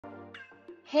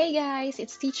Hey guys,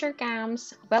 it's Teacher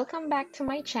Cams. Welcome back to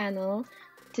my channel.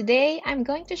 Today, I'm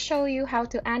going to show you how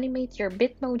to animate your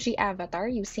Bitmoji avatar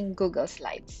using Google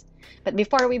Slides. But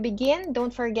before we begin,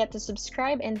 don't forget to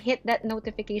subscribe and hit that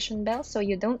notification bell so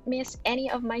you don't miss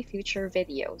any of my future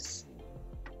videos.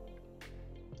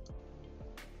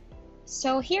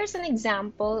 So here's an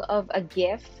example of a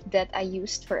GIF that I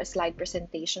used for a slide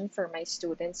presentation for my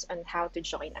students on how to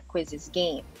join a quizzes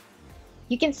game.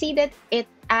 You can see that it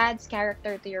adds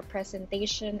character to your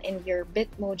presentation and your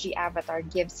Bitmoji avatar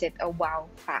gives it a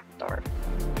wow factor.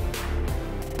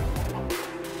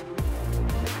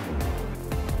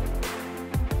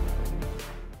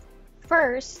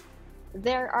 First,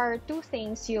 there are two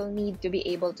things you'll need to be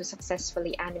able to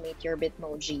successfully animate your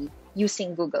Bitmoji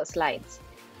using Google Slides.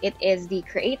 It is the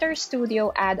Creator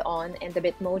Studio add-on and the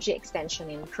Bitmoji extension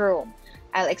in Chrome.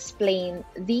 I'll explain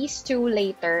these two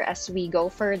later as we go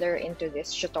further into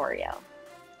this tutorial.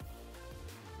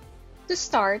 To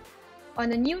start,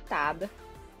 on a new tab,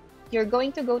 you're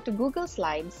going to go to Google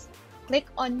Slides, click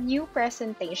on New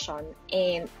Presentation,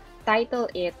 and title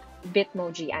it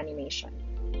Bitmoji Animation.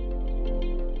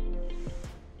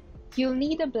 You'll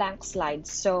need a blank slide,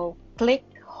 so click,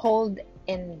 hold,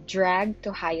 and drag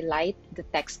to highlight the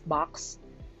text box.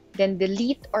 Then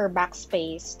delete or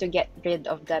backspace to get rid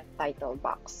of that title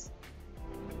box.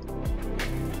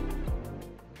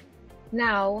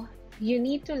 Now, you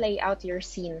need to lay out your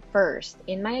scene first.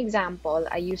 In my example,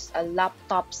 I used a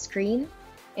laptop screen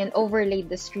and overlaid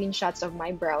the screenshots of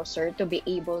my browser to be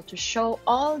able to show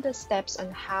all the steps on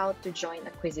how to join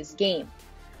a quizzes game.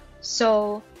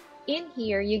 So, in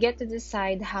here, you get to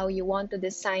decide how you want to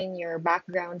design your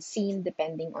background scene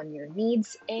depending on your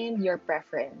needs and your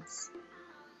preference.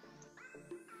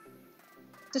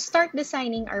 To start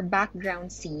designing our background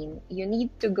scene, you need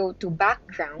to go to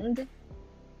Background,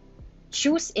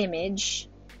 choose Image,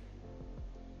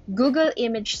 Google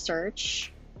Image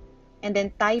Search, and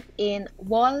then type in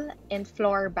Wall and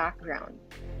Floor Background.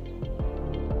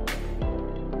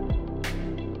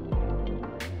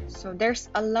 So there's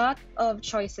a lot of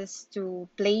choices to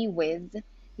play with.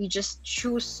 You just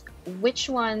choose which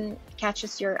one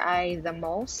catches your eye the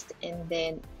most and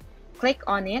then click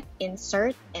on it,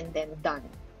 insert, and then done.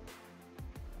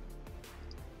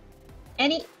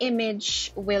 Any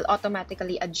image will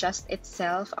automatically adjust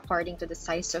itself according to the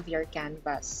size of your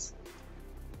canvas.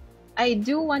 I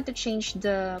do want to change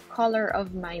the color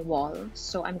of my wall,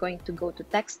 so I'm going to go to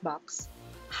text box,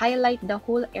 highlight the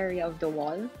whole area of the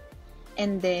wall,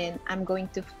 and then I'm going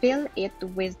to fill it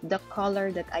with the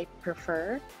color that I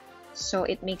prefer, so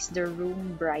it makes the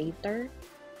room brighter.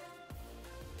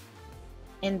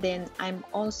 And then I'm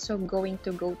also going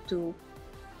to go to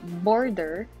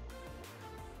border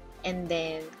and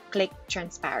then click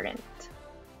transparent.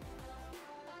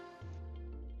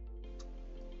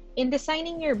 In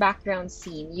designing your background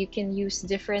scene, you can use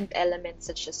different elements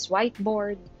such as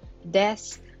whiteboard,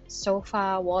 desk,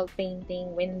 sofa, wall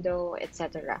painting, window,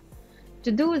 etc.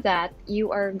 To do that,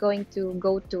 you are going to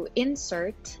go to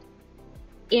Insert,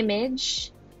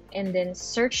 Image, and then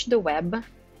search the web.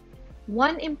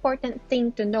 One important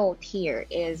thing to note here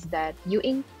is that you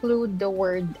include the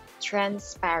word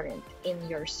transparent in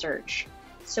your search.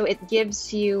 So it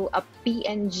gives you a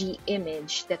PNG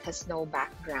image that has no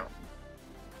background.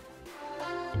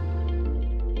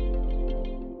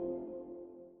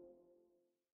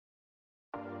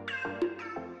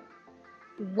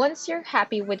 Once you're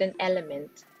happy with an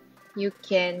element, you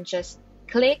can just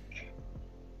click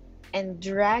and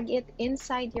drag it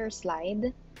inside your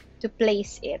slide to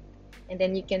place it. And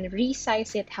then you can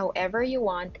resize it however you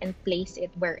want and place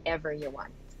it wherever you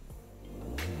want.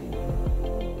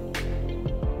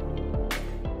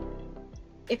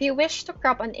 If you wish to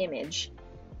crop an image,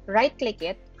 right-click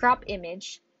it, crop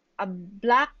image, a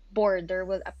black border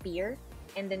will appear,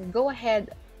 and then go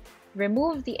ahead,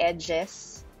 remove the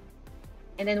edges,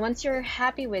 and then once you're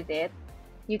happy with it,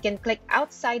 you can click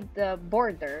outside the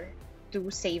border to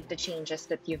save the changes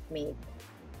that you've made.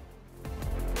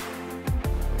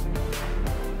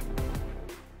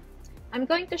 I'm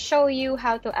going to show you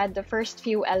how to add the first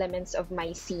few elements of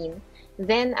my scene.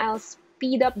 Then I'll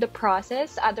speed up the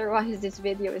process. Otherwise, this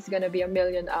video is going to be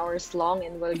 1,000,000 hours long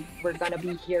and we're going to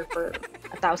be here for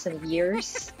 1,000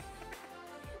 years.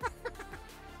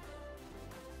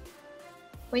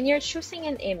 When you're choosing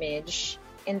an image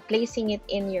and placing it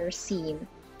in your scene,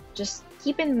 just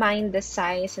keep in mind the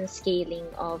size and scaling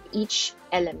of each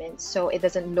element so it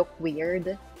doesn't look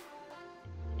weird.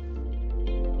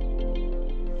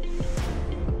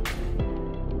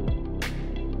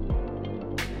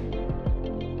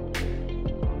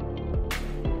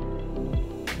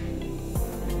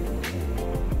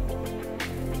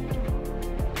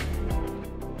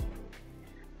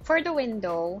 For the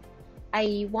window,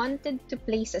 I wanted to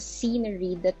place a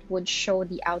scenery that would show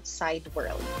the outside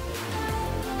world.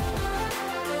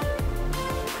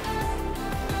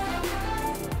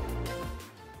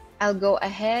 I'll go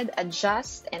ahead,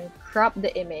 adjust, and crop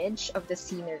the image of the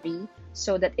scenery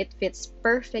so that it fits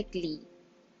perfectly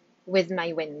with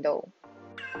my window.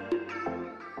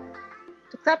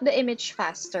 To crop the image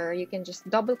faster, you can just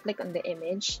double click on the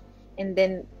image and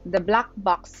then the black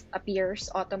box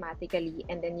appears automatically,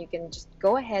 and then you can just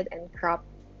go ahead and crop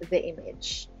the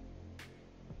image.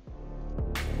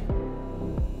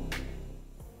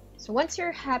 So once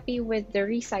you're happy with the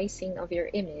resizing of your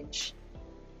image,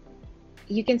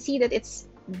 you can see that it's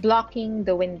blocking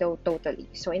the window totally.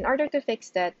 So in order to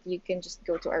fix that, you can just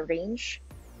go to Arrange,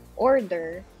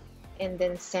 Order, and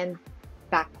then Send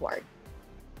Backward.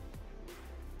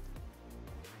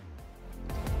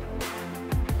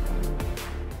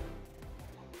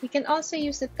 You can also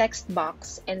use the text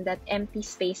box and that empty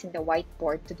space in the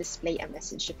whiteboard to display a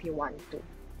message if you want to.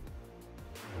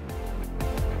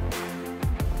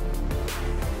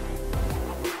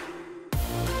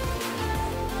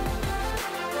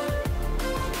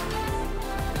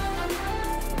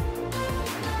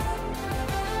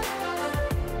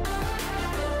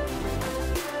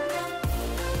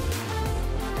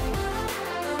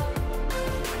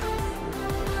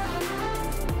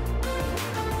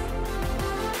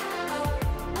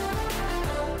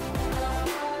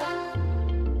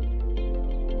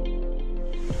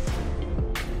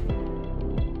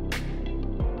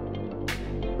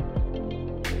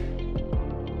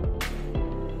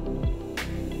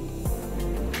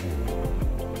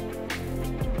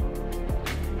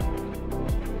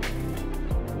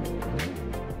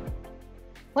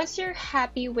 Once you're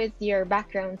happy with your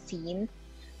background scene,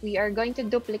 we are going to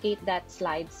duplicate that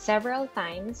slide several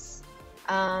times.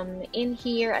 In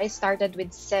here, I started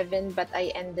with 7, but I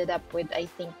ended up with, I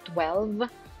think, 12.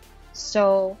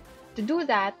 So to do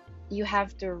that, you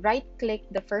have to right-click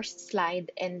the first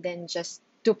slide and then just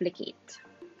duplicate.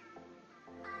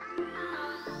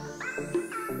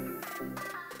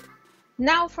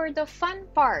 Now for the fun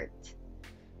part.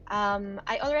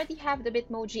 I already have the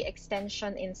Bitmoji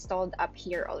extension installed up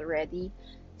here already.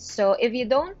 So if you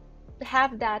don't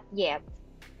have that yet,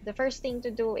 the first thing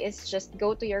to do is just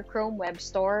go to your Chrome web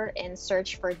store and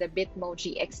search for the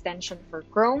Bitmoji extension for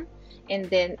Chrome and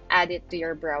then add it to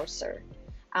your browser.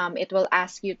 It will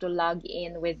ask you to log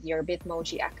in with your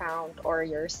Bitmoji account or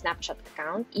your Snapchat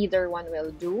account. Either one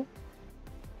will do.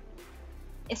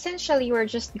 Essentially,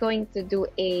 we're just going to do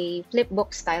a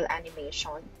flipbook style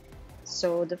animation.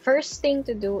 So the first thing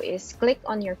to do is click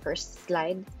on your first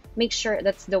slide, make sure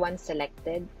that's the one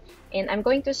selected, and I'm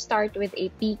going to start with a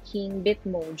peeking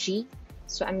Bitmoji.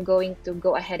 So I'm going to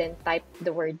go ahead and type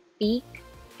the word peek,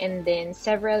 and then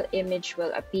several images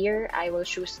will appear. I will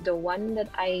choose the one that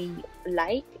I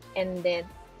like, and then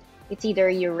it's either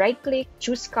you right click,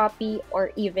 choose copy,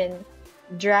 or even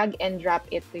drag and drop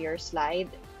it to your slide.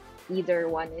 Either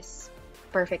one is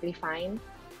perfectly fine.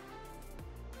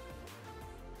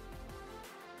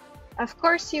 Of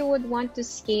course, you would want to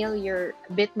scale your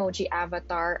Bitmoji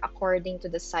avatar according to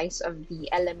the size of the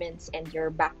elements and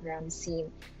your background scene,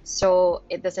 so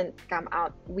it doesn't come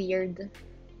out weird.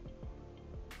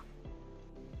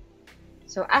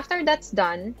 So after that's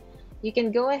done, you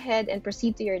can go ahead and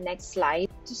proceed to your next slide.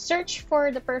 To search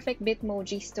for the perfect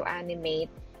Bitmojis to animate,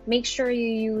 make sure you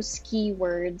use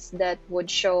keywords that would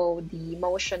show the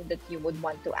motion that you would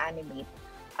want to animate.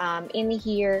 In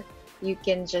here, you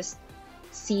can just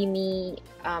see me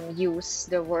use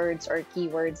the words or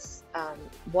keywords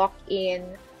walk in,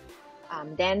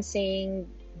 dancing,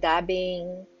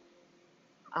 dabbing,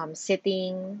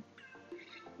 sitting.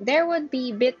 There would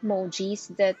be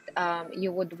Bitmojis that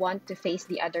you would want to face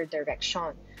the other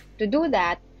direction. To do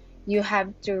that, you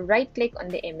have to right click on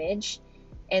the image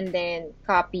and then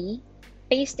copy,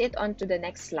 paste it onto the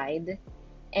next slide,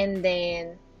 and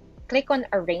then click on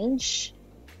arrange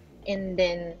and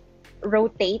then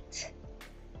rotate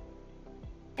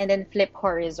and then flip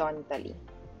horizontally.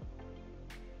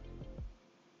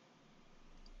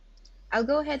 I'll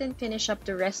go ahead and finish up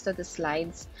the rest of the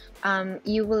slides.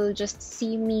 You will just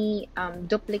see me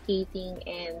duplicating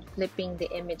and flipping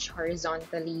the image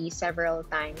horizontally several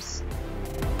times.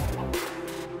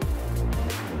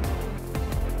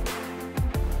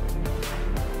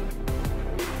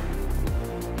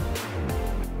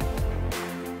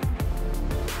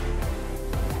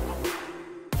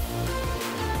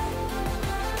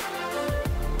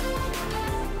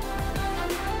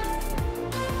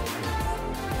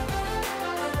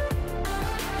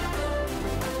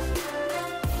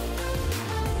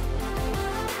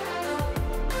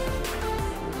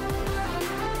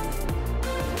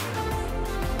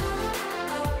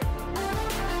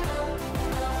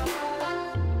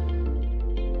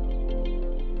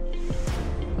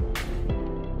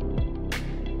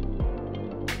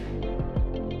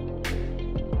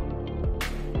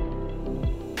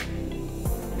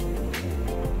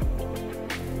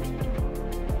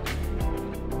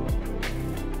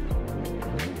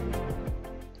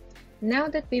 Now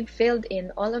that we've filled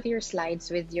in all of your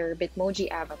slides with your Bitmoji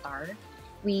avatar,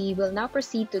 we will now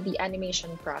proceed to the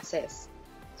animation process.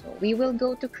 So we will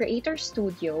go to Creator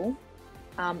Studio.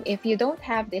 If you don't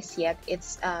have this yet,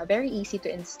 it's very easy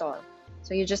to install.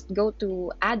 So you just go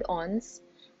to Add-ons,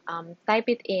 type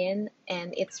it in,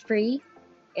 and it's free.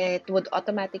 It would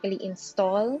automatically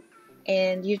install,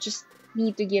 and you just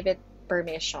need to give it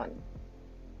permission.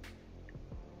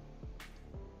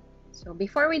 So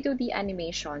before we do the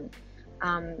animation,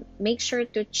 make sure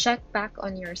to check back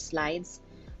on your slides.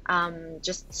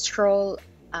 Just scroll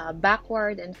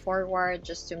backward and forward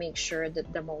just to make sure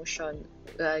that the motion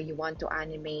you want to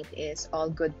animate is all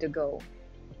good to go.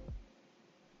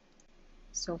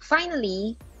 So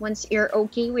finally, once you're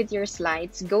okay with your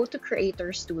slides, go to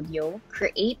Creator Studio,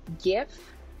 create GIF,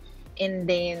 and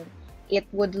then it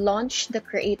would launch the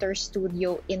Creator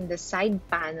Studio in the side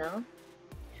panel.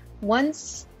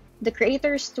 Once the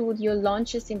Creator Studio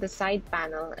launches in the side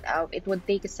panel, it would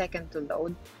take a second to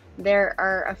load. There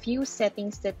are a few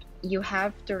settings that you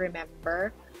have to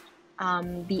remember.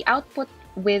 The output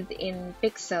width in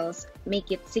pixels,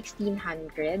 make it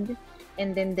 1600,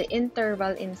 and then the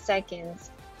interval in seconds,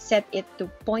 set it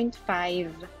to 0.5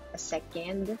 a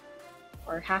second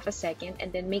or half a second,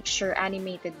 and then make sure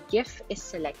Animated GIF is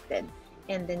selected,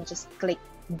 and then just click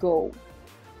Go.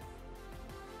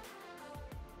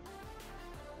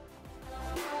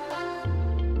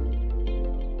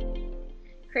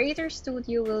 Creator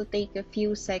Studio will take a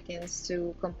few seconds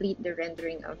to complete the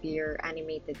rendering of your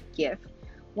animated GIF.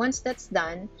 Once that's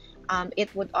done,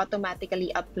 it would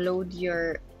automatically upload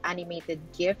your animated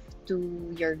GIF to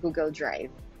your Google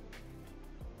Drive.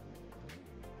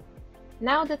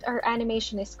 Now that our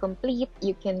animation is complete,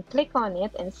 you can click on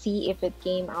it and see if it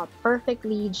came out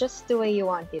perfectly just the way you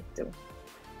want it to.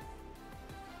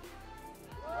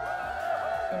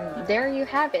 And there you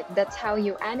have it. That's how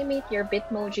you animate your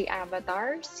Bitmoji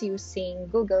avatars using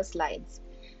Google Slides.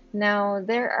 Now,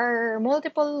 there are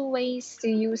multiple ways to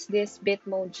use this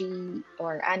Bitmoji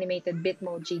or animated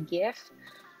Bitmoji GIF.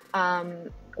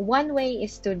 One way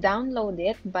is to download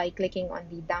it by clicking on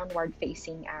the downward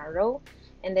facing arrow.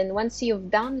 And then once you've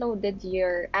downloaded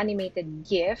your animated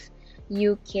GIF,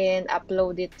 you can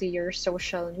upload it to your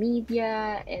social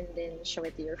media and then show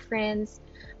it to your friends.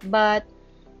 But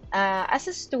as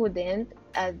a student,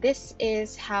 this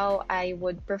is how I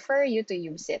would prefer you to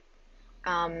use it.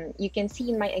 You can see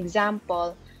in my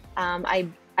example,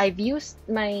 I've used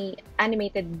my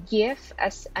animated GIF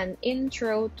as an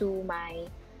intro to my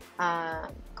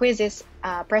quizzes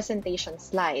presentation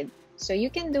slide. So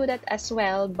you can do that as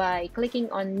well by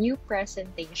clicking on New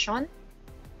Presentation.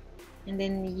 And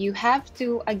then you have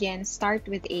to, again, start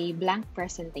with a blank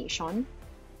presentation.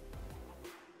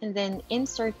 And then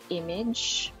insert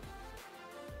image.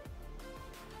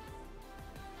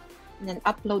 And then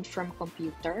upload from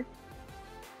computer.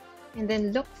 And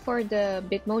then look for the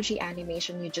Bitmoji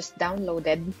animation you just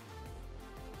downloaded.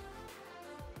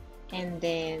 And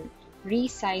then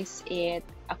resize it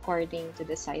according to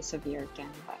the size of your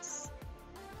canvas.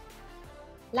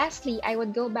 Lastly, I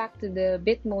would go back to the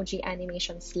Bitmoji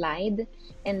animation slide,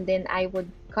 and then I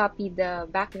would copy the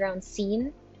background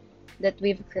scene that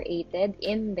we've created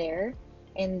in there,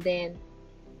 and then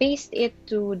paste it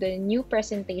to the new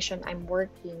presentation I'm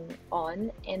working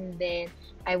on, and then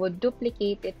I would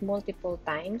duplicate it multiple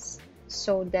times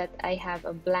so that I have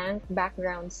a blank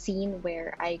background scene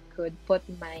where I could put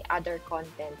my other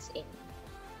contents in.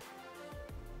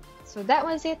 So that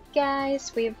was it,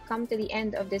 guys. We've come to the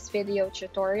end of this video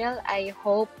tutorial. I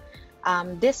hope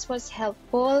this was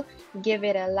helpful. Give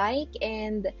it a like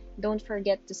and don't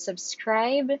forget to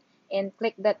subscribe and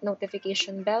click that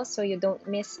notification bell so you don't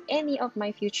miss any of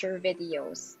my future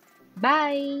videos.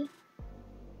 Bye!